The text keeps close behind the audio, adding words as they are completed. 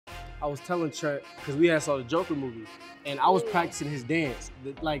I was telling Trent, because we had saw the Joker movie, and I was practicing his dance,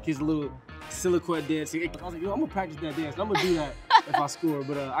 like his little silhouette dance. I was like, yo, I'm gonna practice that dance. I'm gonna do that if I score.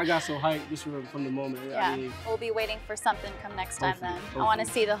 But I got so hyped just from the moment. Yeah, I mean, we'll be waiting for something come next time then. Hopefully. I want to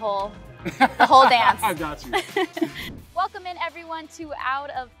see the whole dance. I got you. Welcome in everyone to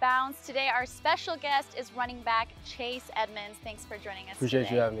Out of Bounds. Today our special guest is running back Chase Edmonds. Thanks for joining us Appreciate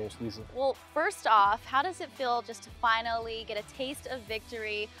today. you having me, Lisa. Well, first off, how does it feel just to finally get a taste of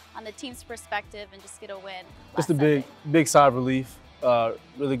victory on the team's perspective and just get a win? Just a big sigh of relief.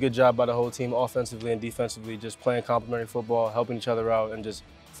 Really good job by the whole team, offensively and defensively, just playing complementary football, helping each other out, and just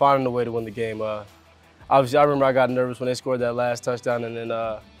finding a way to win the game. Obviously, I remember I got nervous when they scored that last touchdown, and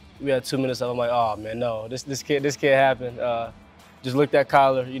then we had 2 minutes left. I'm like, oh man, no, this can't happen. Just looked at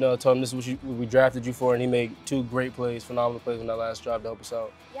Kyler, told him this is what we drafted you for, and he made 2 great plays, phenomenal plays on that last drive to help us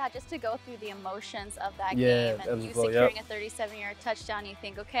out. Yeah, just to go through the emotions of that game and you securing a 37-yard touchdown, you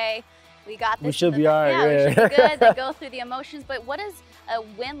think, okay, we got this. We should be all right. Yeah, we should be good. They go through the emotions, but what does a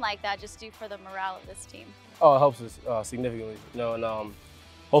win like that just do for the morale of this team? Oh, it helps us significantly, and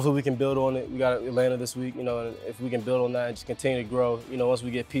hopefully we can build on it. We got Atlanta this week, and if we can build on that and just continue to grow, once we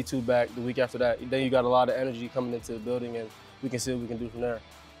get P2 back the week after that, then you got a lot of energy coming into the building, and we can see what we can do from there.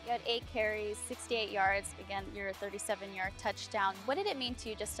 You had 8 carries, 68 yards. Again, your 37-yard touchdown. What did it mean to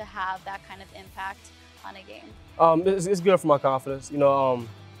you just to have that kind of impact on a game? It's good for my confidence.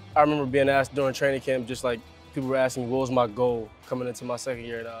 I remember being asked during training camp, just like people were asking me what was my goal coming into my second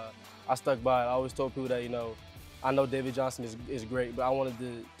year, and I stuck by it. I always told people that, I know David Johnson is great, but I wanted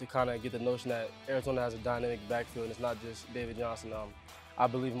to kind of get the notion that Arizona has a dynamic backfield, and it's not just David Johnson. I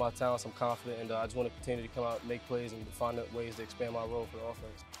believe in my talents, I'm confident, and I just want to continue to come out and make plays and find ways to expand my role for the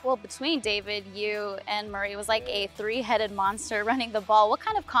offense. Well, between David, you, and Murray, it was like a 3-headed monster running the ball. What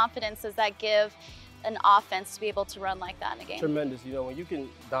kind of confidence does that give an offense to be able to run like that in a game? Tremendous. When you can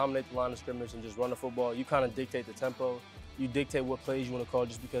dominate the line of scrimmage and just run the football, you kind of dictate the tempo. You dictate what plays you want to call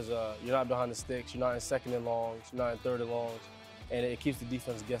just because you're not behind the sticks, you're not in second and longs, you're not in third and longs, and it keeps the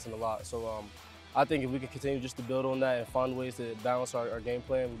defense guessing a lot. So I think if we can continue just to build on that and find ways to balance our game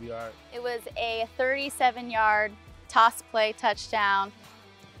plan, we'll be all right. It was a 37-yard toss play touchdown,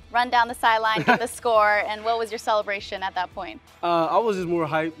 run down the sideline, get the score, and what was your celebration at that point? I was just more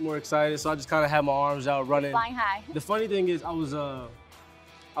hyped, more excited, so I just kind of had my arms out running. Flying high. The funny thing is I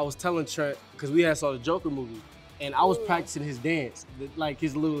was telling Trent, because we had saw the Joker movie, and I was practicing his dance, like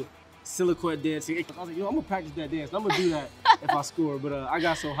his little silhouette dance. I was like, yo, I'm gonna practice that dance. I'm gonna do that if I score. But I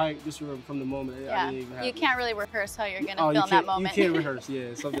got so hyped just from the moment. Yeah, I didn't even have you can't really rehearse how you're gonna feel in that moment. You can't rehearse. Yeah,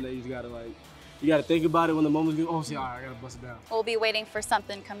 it's something that you just gotta you gotta think about it when the moment's good. Oh, see, all right, I gotta bust it down. We'll be waiting for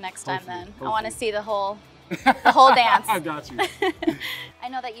something come next time then. Hopefully. I want to see the whole dance. I got you. I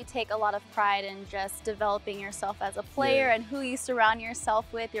know that you take a lot of pride in just developing yourself as a player and who you surround yourself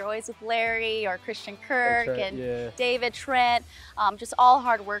with. You're always with Larry or Christian Kirk and David, Trent, just all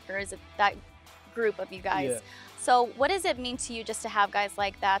hard workers, that group of you guys. Yeah. So what does it mean to you just to have guys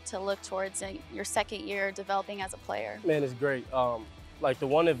like that to look towards in your second year developing as a player? Man, it's great. Like the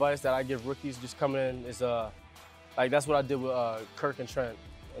one advice that I give rookies just coming in is that's what I did with Kirk and Trent.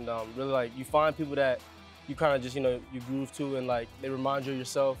 And really you find people that you kind of just, you groove to, and they remind you of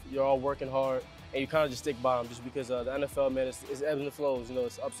yourself. You're all working hard, and you kind of just stick by them just because the NFL, man, it's ebbs and flows,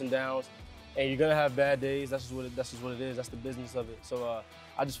 it's ups and downs, and you're gonna have bad days. That's just what it is. That's the business of it. So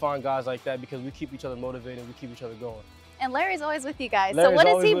I just find guys like that because we keep each other motivated and we keep each other going. And Larry's always with you guys. Larry's so what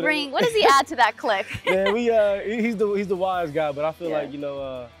does he bring? What does he add to that clique? Yeah, he's the wise guy, but I feel like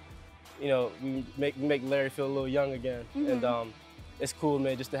we make Larry feel a little young again, and it's cool,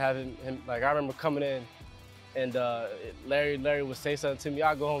 man, just to have him. I remember coming in, and Larry would say something to me.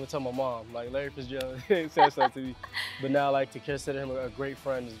 I go home and tell my mom, Larry Fitzgerald said something to me. But now, to consider him a great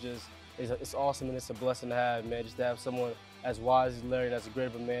friend is just it's awesome, and it's a blessing to have, man. Just to have someone as wise as Larry, that's as great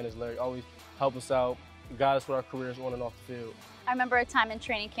of a man as Larry, always help us out, guide us with our careers on and off the field. I remember a time in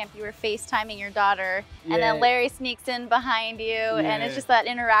training camp you were FaceTiming your daughter, and then Larry sneaks in behind you, and it's just that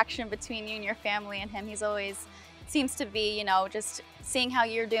interaction between you and your family and him. He's always seems to be, just seeing how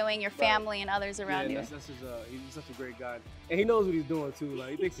you're doing, your family and others around you. That's he's such a great guy, and he knows what he's doing too.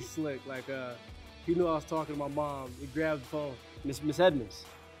 He thinks he's slick. He knew I was talking to my mom. He grabbed the phone, Miss Edmonds.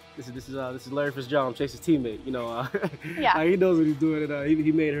 This is Larry Fitzgerald, I'm Chase's teammate. He knows what he's doing, and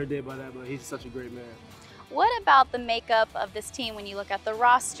he made her day by that. But he's such a great man. What about the makeup of this team when you look at the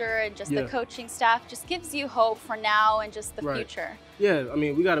roster and just the coaching staff? Just gives you hope for now and just the future. Yeah, I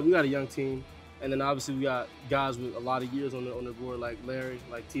mean we got a young team, and then obviously we got guys with a lot of years on the board, like Larry,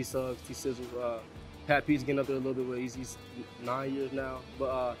 like T Suggs, T Sizzle, Pat Pete's getting up there a little bit, but he's 9 years now.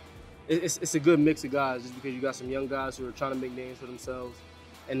 But it's a good mix of guys, just because you got some young guys who are trying to make names for themselves,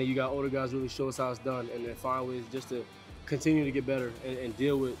 and then you got older guys really show us how it's done, and then find ways just to continue to get better and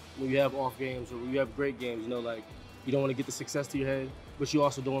deal with when you have off games or when you have great games. You know, like you don't want to get the success to your head, but you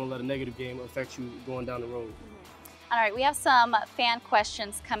also don't want to let a negative game affect you going down the road. All right, we have some fan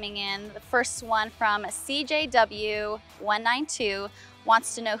questions coming in. The first one from CJW192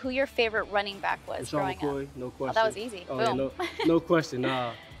 wants to know who your favorite running back was LeSean growing McCoy, up. no question. Oh, that was easy. Oh, Boom. Yeah, no question.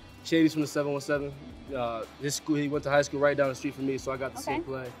 Shady's from the 717. His school, he went to high school right down the street from me, so I got the same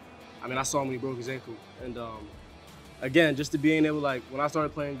play. I mean, I saw him when he broke his ankle. And again, just to being able, like, when I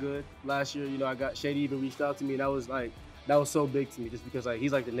started playing good last year, you know, Shady even reached out to me, and that was so big to me, just because like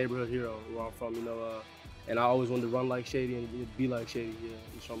he's like the neighborhood hero where I'm from, you know. And I always wanted to run like Shady and be like Shady. Yeah,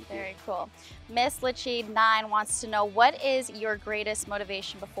 very cool. Miss Litchi9 wants to know, what is your greatest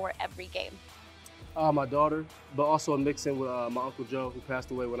motivation before every game? My daughter, but also a mix in with my Uncle Joe, who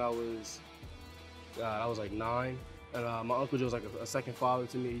passed away when I was like 9. And my Uncle Joe's like a second father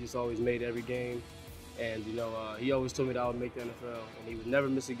to me. He just always made every game. And, you know, he always told me that I would make the NFL. And he would never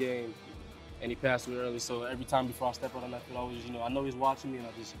miss a game. And he passed away early, so every time before I step out on that field, I always, you know, I know he's watching me, and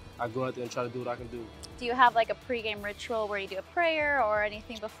I go out there and try to do what I can do. Do you have like a pregame ritual where you do a prayer or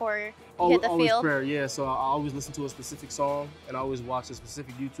anything before you hit the always field? Prayer, yeah. So I always listen to a specific song, and I always watch a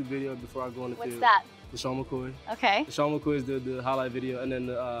specific YouTube video before I go on the field. What's that? LeSean McCoy. Okay. LeSean McCoy is the highlight video, and then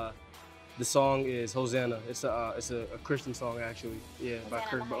the song is Hosanna. It's a Christian song actually. Yeah, by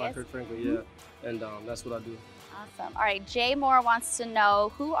Kirk Franklin. Yeah, and that's what I do. Awesome. All right, Jay Moore wants to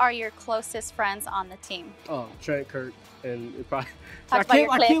know, who are your closest friends on the team? Oh, Trent, Kirk, and it probably. I can't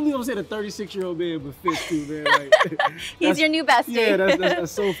believe I'm saying a 36-year-old man, but Fitz too, man. Like, he's your new bestie. Yeah,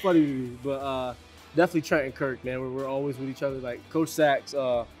 that's so funny to me. But definitely Trent and Kirk, man. We're always with each other. Like Coach Sachs,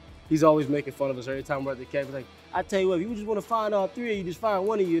 he's always making fun of us every time we're at the camp. He's like, I tell you what, if you just want to find all 3 of you, just find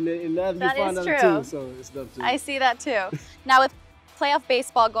one of you, and the other you find the other 2. So it's tough too. I see that too. Now with playoff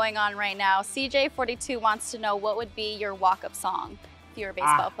baseball going on right now, CJ42 wants to know, what would be your walk-up song if you were a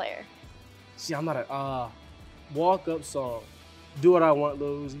baseball player? See, I'm not a walk-up song. Do What I Want,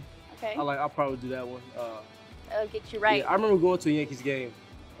 Lil Uzi. Okay. I'll probably do that one. That'll get you right. Yeah, I remember going to a Yankees game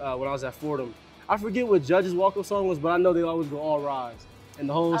when I was at Fordham. I forget what Judge's walk-up song was, but I know they always go All Rise. And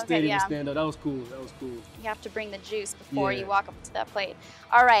the whole stadium would stand up. That was cool. That was cool. You have to bring the juice before you walk up to that plate.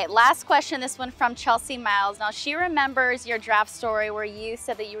 All right, last question. This one from Chelsea Miles. Now, she remembers your draft story where you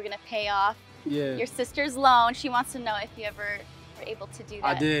said that you were going to pay off your sister's loan. She wants to know if you ever were able to do that.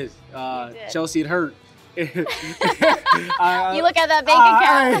 I did. Chelsea, it hurt. You look at that bank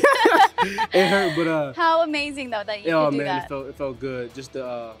account. It hurt, but how amazing though that you could do that. It felt good just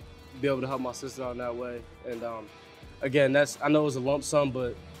to be able to help my sister out in that way. And again, I know it was a lump sum,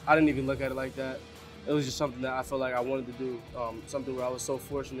 but I didn't even look at it like that. It was just something that I felt like I wanted to do. Something where I was so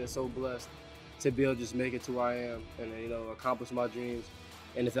fortunate, so blessed to be able to just make it to where I am and, you know, accomplish my dreams.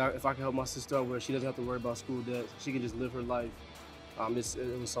 And if I can help my sister out where she doesn't have to worry about school debt, she can just live her life.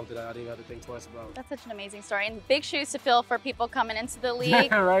 It was something that I didn't have to think twice about. That's such an amazing story, and big shoes to fill for people coming into the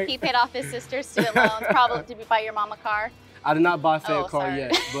league. Right. He paid off his sister's student loans. Probably, did you buy your mom a car? I did not buy Faye a car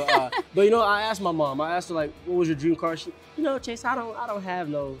yet, but you know, I asked my mom. I asked her, like, what was your dream car? She, you know, Chase, I don't have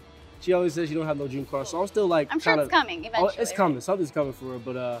no. She always says she don't have no dream car, so I'm still like. I'm sure it's coming eventually. It's coming. Right? Something's coming for her,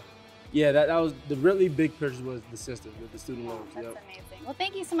 but yeah, that was the really big purchase was the sister with the student loans. That's amazing. Well,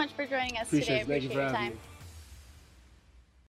 thank you so much for joining us today. I appreciate your time.